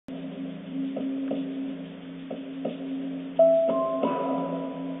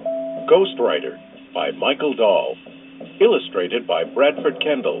Ghostwriter by Michael Dahl. Illustrated by Bradford,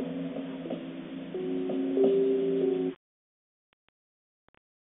 Kendall.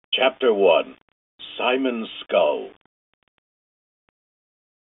 Chapter 1. Simon's Skull.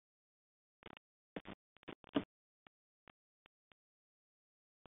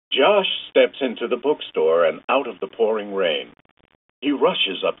 Josh steps into the bookstore and out of the pouring rain. He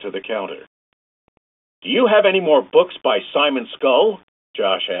rushes up to the counter. "Do you have any more books by Simon Skull?"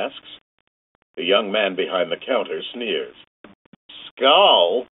 Josh asks. The young man behind the counter sneers.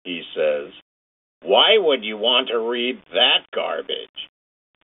 "Skull?" he says. "Why would you want to read that garbage?"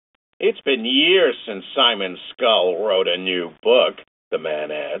 "It's been years since Simon Skull wrote a new book," the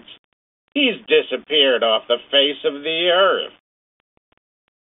man adds. "He's disappeared off the face of the earth."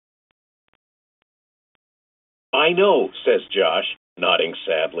 "I know," says Josh, nodding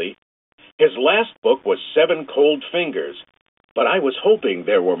sadly. "His last book was 7 Cold Fingers, but I was hoping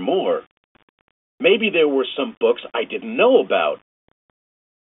there were more. Maybe there were some books I didn't know about."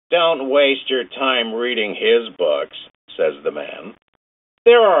 "Don't waste your time reading his books," says the man.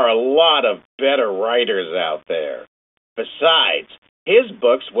 "There are a lot of better writers out there. Besides, his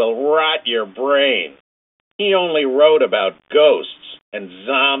books will rot your brain. He only wrote about ghosts and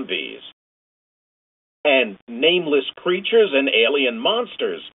zombies." "And nameless creatures and alien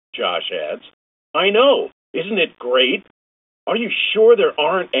monsters," Josh adds. "I know. Isn't it great? Are you sure there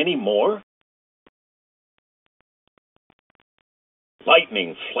aren't any more?"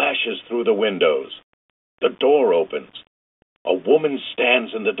 Lightning flashes through the windows. The door opens. A woman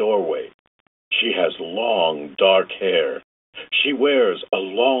stands in the doorway. She has long, dark hair. She wears a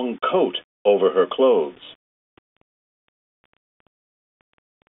long coat over her clothes.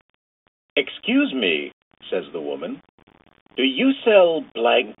 "Excuse me," says the woman. "Do you sell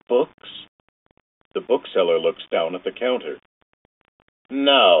blank books?" The bookseller looks down at the counter.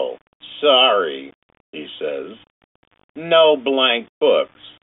 "No, sorry," he says. "No blank books."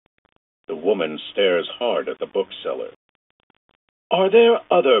 The woman stares hard at the bookseller. "Are there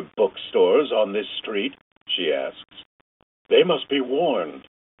other bookstores on this street?" she asks. "They must be warned."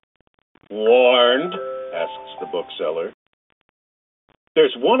 "Warned?" asks the bookseller.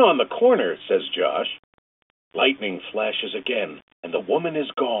 "There's one on the corner," says Josh. Lightning flashes again, and the woman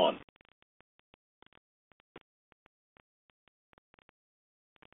is gone.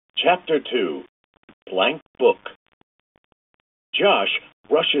 Chapter 2. Blank Book. Josh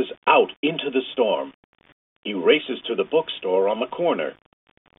rushes out into the storm. He races to the bookstore on the corner.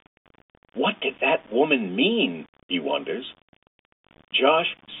 What did that woman mean, he wonders.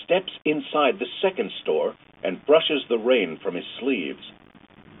 Josh steps inside the second store and brushes the rain from his sleeves.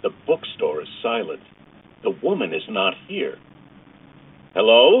 The bookstore is silent. The woman is not here.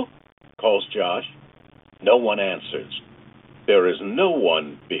 "Hello?" calls Josh. No one answers. There is no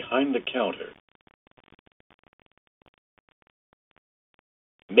one behind the counter.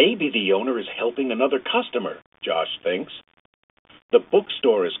 Maybe the owner is helping another customer, Josh thinks. The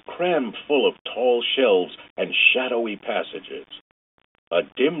bookstore is crammed full of tall shelves and shadowy passages. A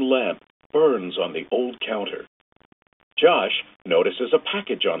dim lamp burns on the old counter. Josh notices a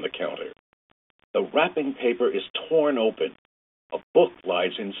package on the counter. The wrapping paper is torn open. A book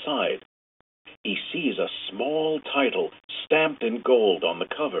lies inside. He sees a small title stamped in gold on the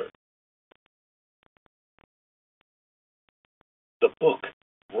cover. The book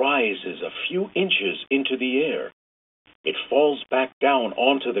rises a few inches into the air. It falls back down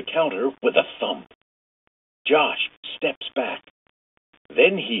onto the counter with a thump. Josh steps back.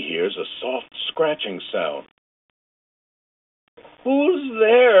 Then he hears a soft scratching sound. "Who's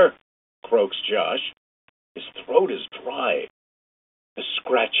there?" croaks Josh. His throat is dry. The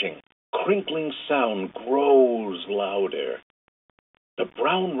scratching, crinkling sound grows louder. The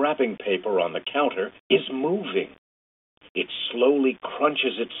brown wrapping paper on the counter is moving. It slowly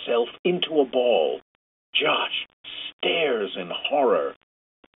crunches itself into a ball. Josh stares in horror.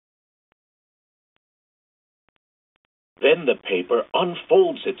 Then the paper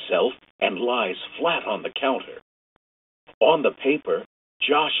unfolds itself and lies flat on the counter. On the paper,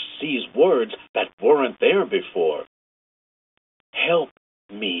 Josh sees words that weren't there before. "Help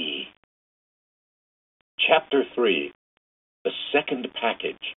me." Chapter 3. The second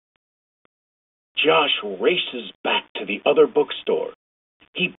package. Josh races back to the other bookstore.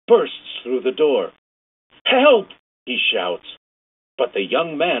 He bursts through the door. "Help!" he shouts. But the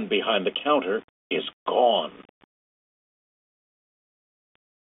young man behind the counter is gone.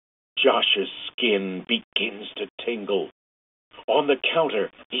 Josh's skin begins to tingle. On the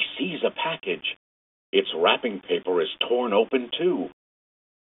counter, he sees a package. Its wrapping paper is torn open too.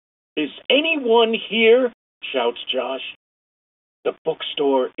 "Is anyone here?" shouts Josh. The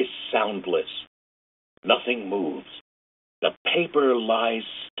bookstore is soundless. Nothing moves. The paper lies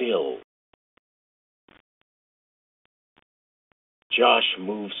still. Josh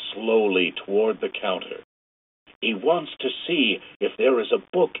moves slowly toward the counter. He wants to see if there is a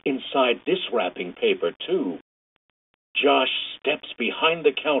book inside this wrapping paper, too. Josh steps behind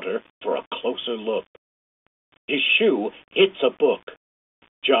the counter for a closer look. His shoe hits a book.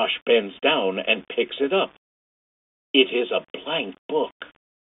 Josh bends down and picks it up. It is a blank book.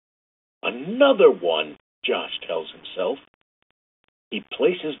 Another one, Josh tells himself. He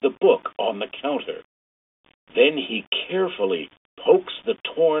places the book on the counter. Then he carefully pokes the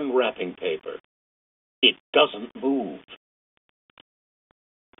torn wrapping paper. It doesn't move.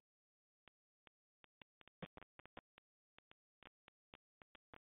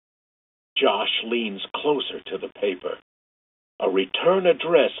 Josh leans closer to the paper. A return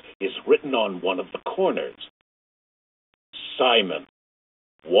address is written on one of the corners. Simon,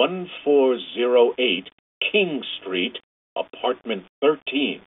 1408 King Street, apartment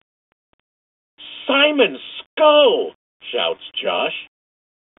 13. Simon Skull! Shouts Josh.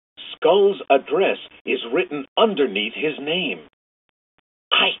 Skull's address is written underneath his name.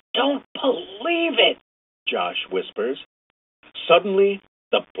 I don't believe it, Josh whispers. Suddenly,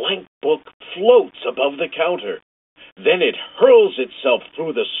 the blank book floats above the counter. Then it hurls itself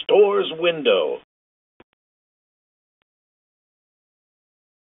through the store's window.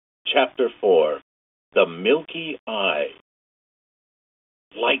 Chapter 4. The Milky Eye.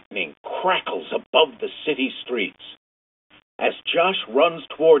 Lightning crackles above the city streets. As Josh runs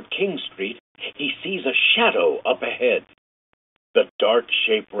toward King Street, he sees a shadow up ahead. The dark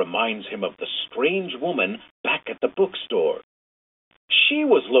shape reminds him of the strange woman back at the bookstore. She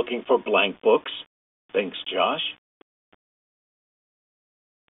was looking for blank books, thinks Josh.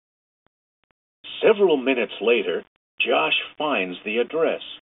 Several minutes later, Josh finds the address.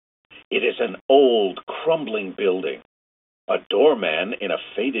 It is an old, crumbling building. A doorman in a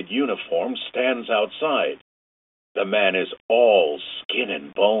faded uniform stands outside. The man is all skin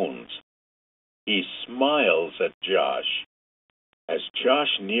and bones. He smiles at Josh. As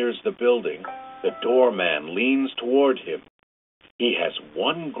Josh nears the building, the doorman leans toward him. He has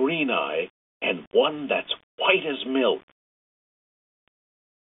one green eye and one that's white as milk.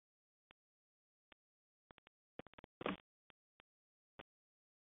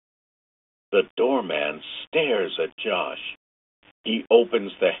 The doorman stares at Josh. He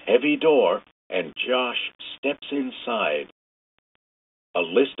opens the heavy door, and Josh steps inside. A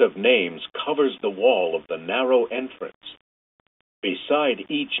list of names covers the wall of the narrow entrance. Beside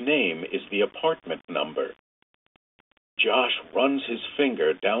each name is the apartment number. Josh runs his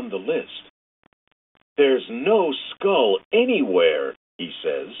finger down the list. There's no skull anywhere, he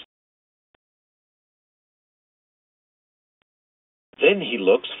says. Then he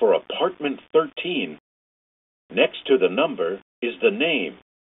looks for apartment 13. Next to the number is the name,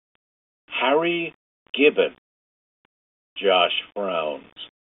 Harry Gibbon. Josh frowns.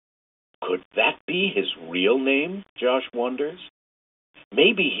 Could that be his real name? Josh wonders.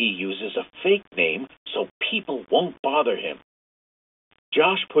 Maybe he uses a fake name so people won't bother him.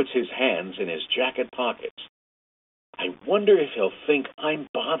 Josh puts his hands in his jacket pockets. I wonder if he'll think I'm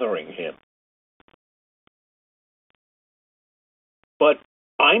bothering him. But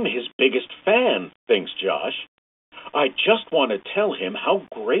I'm his biggest fan, thinks Josh. I just want to tell him how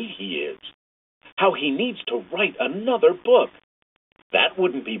great he is, how he needs to write another book. That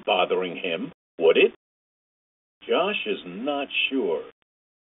wouldn't be bothering him, would it? Josh is not sure.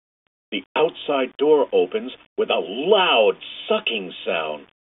 The outside door opens with a loud sucking sound.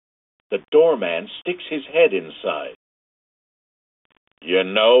 The doorman sticks his head inside. You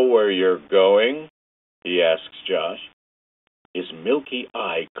know where you're going? He asks Josh. His milky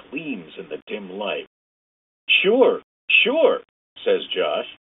eye gleams in the dim light. Sure, says Josh.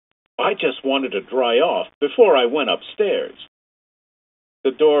 I just wanted to dry off before I went upstairs.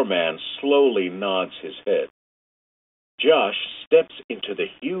 The doorman slowly nods his head. Josh steps into the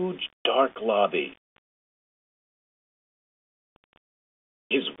huge, dark lobby.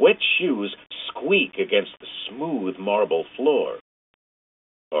 His wet shoes squeak against the smooth marble floor.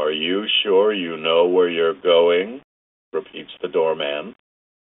 Are you sure you know where you're going? Repeats the doorman.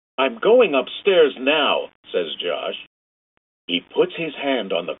 I'm going upstairs now, says Josh. He puts his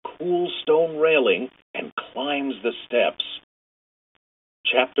hand on the cool stone railing and climbs the steps.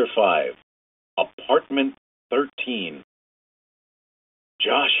 Chapter 5. Apartment 13.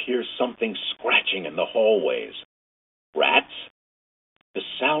 Josh hears something scratching in the hallways. Rats? The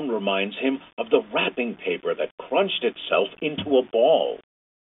sound reminds him of the wrapping paper that crunched itself into a ball.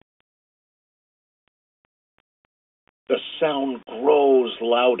 The sound grows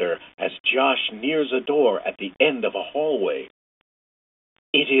louder as Josh nears a door at the end of a hallway.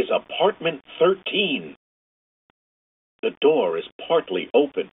 It is apartment 13. The door is partly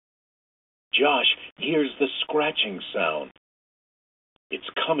open. Josh hears the scratching sound. It's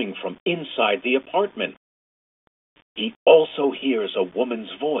coming from inside the apartment. He also hears a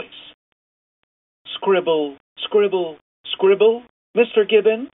woman's voice. "Scribble, scribble, scribble, Mr.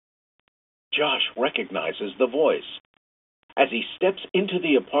 Gibbon?" Josh recognizes the voice. As he steps into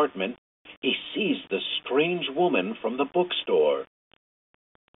the apartment, he sees the strange woman from the bookstore.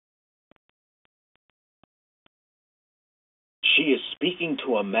 She is speaking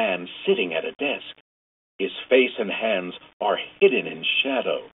to a man sitting at a desk. His face and hands are hidden in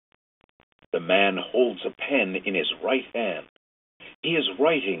shadow. The man holds a pen in his right hand. He is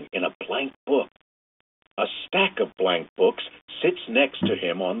writing in a blank book. A stack of blank books sits next to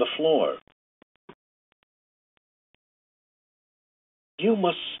him on the floor. "You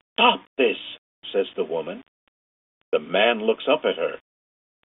must stop this," says the woman. The man looks up at her.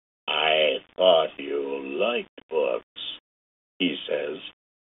 "I thought you liked books," he says.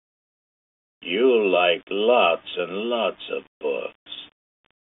 "You like lots and lots of books.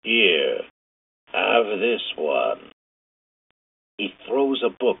 Here, have this one." He throws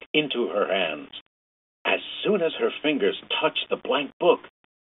a book into her hands. As soon as her fingers touch the blank book,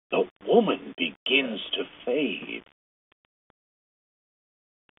 the woman begins to fade.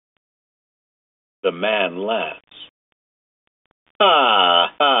 The man laughs.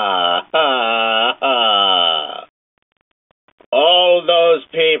 "Ha, ha, ha, ha. All those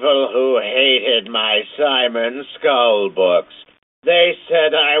people who hated my Simon Skull books, they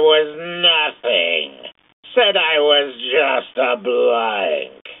said I was nothing, said I was just a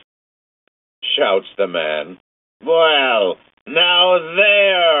blank," shouts the man. "Well, now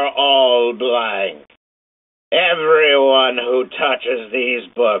they're all blank. Everyone who touches these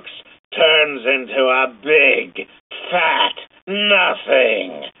books turns into a big, fat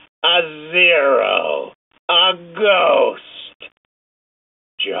nothing, a zero, a ghost."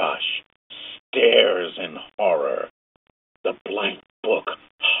 Josh stares in horror. The blank book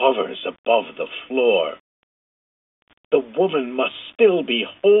hovers above the floor. The woman must still be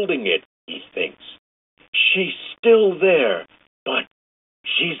holding it, he thinks. She's still there, but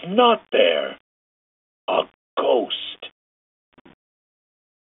she's not there. A ghost.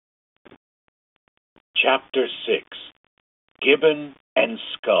 Chapter 6. Gibbon and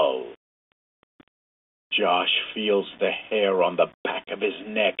Skull. Josh feels the hair on the back of his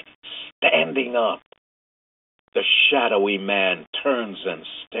neck standing up. The shadowy man turns and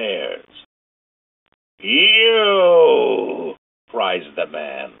stares. "You!" cries the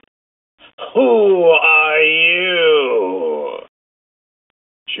man. "Who are you?"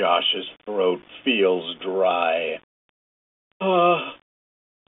 Josh's throat feels dry.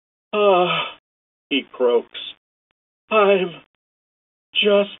 He croaks. "I'm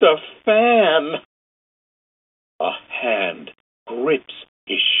just a fan." A hand grips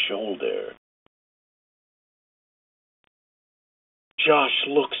his shoulder. Josh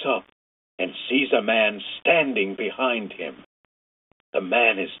looks up and sees a man standing behind him. The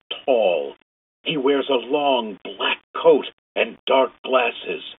man is tall. He wears a long black coat and dark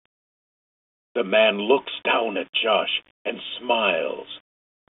glasses. The man looks down at Josh and smiles.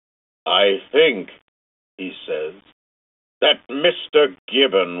 "I think," he says, "that Mr.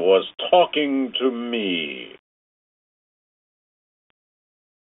 Gibbon was talking to me."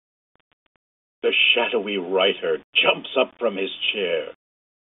 The shadowy writer jumps up from his chair.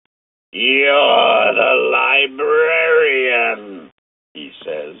 "You're the librarian," he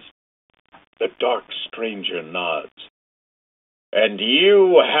says. The dark stranger nods. "And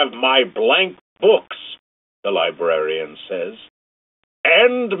you have my blank books," the librarian says.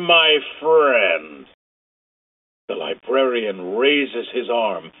 "And my friend." The librarian raises his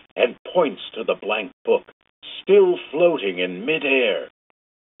arm and points to the blank book, still floating in midair.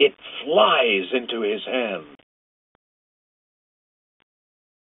 It flies into his hand.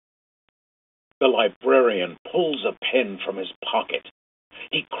 The librarian pulls a pen from his pocket.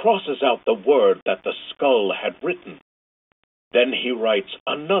 He crosses out the word that the skull had written. Then he writes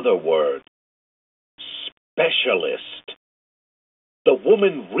another word. Specialist. The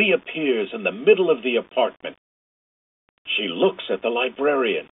woman reappears in the middle of the apartment. She looks at the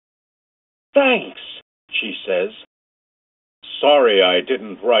librarian. "Thanks," she says. "Sorry I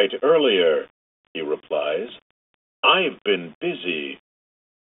didn't write earlier," he replies. "I've been busy."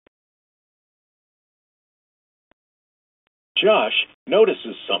 Josh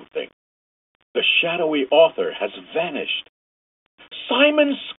notices something. The shadowy author has vanished.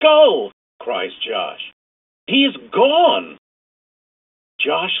 "Simon Skull!" cries Josh. He is gone!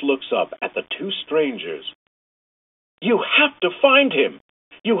 Josh looks up at the two strangers. You have to find him!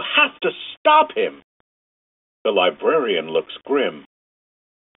 You have to stop him! The librarian looks grim.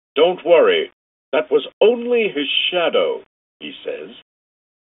 Don't worry, that was only his shadow, he says.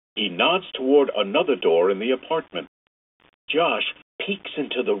 He nods toward another door in the apartment. Josh peeks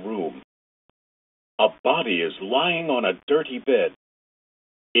into the room. A body is lying on a dirty bed.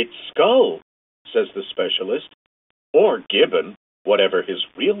 It's Skull, says the specialist, or Gibbon, whatever his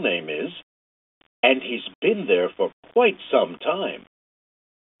real name is, and he's been there for quite some time.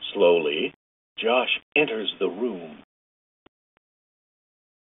 Slowly, Josh enters the room.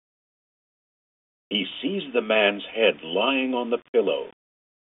 He sees the man's head lying on the pillow.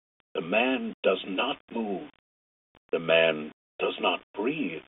 The man does not move. The man does not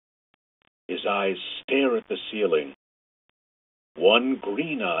breathe. His eyes stare at the ceiling. One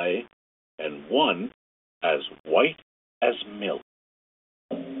green eye and one as white as milk.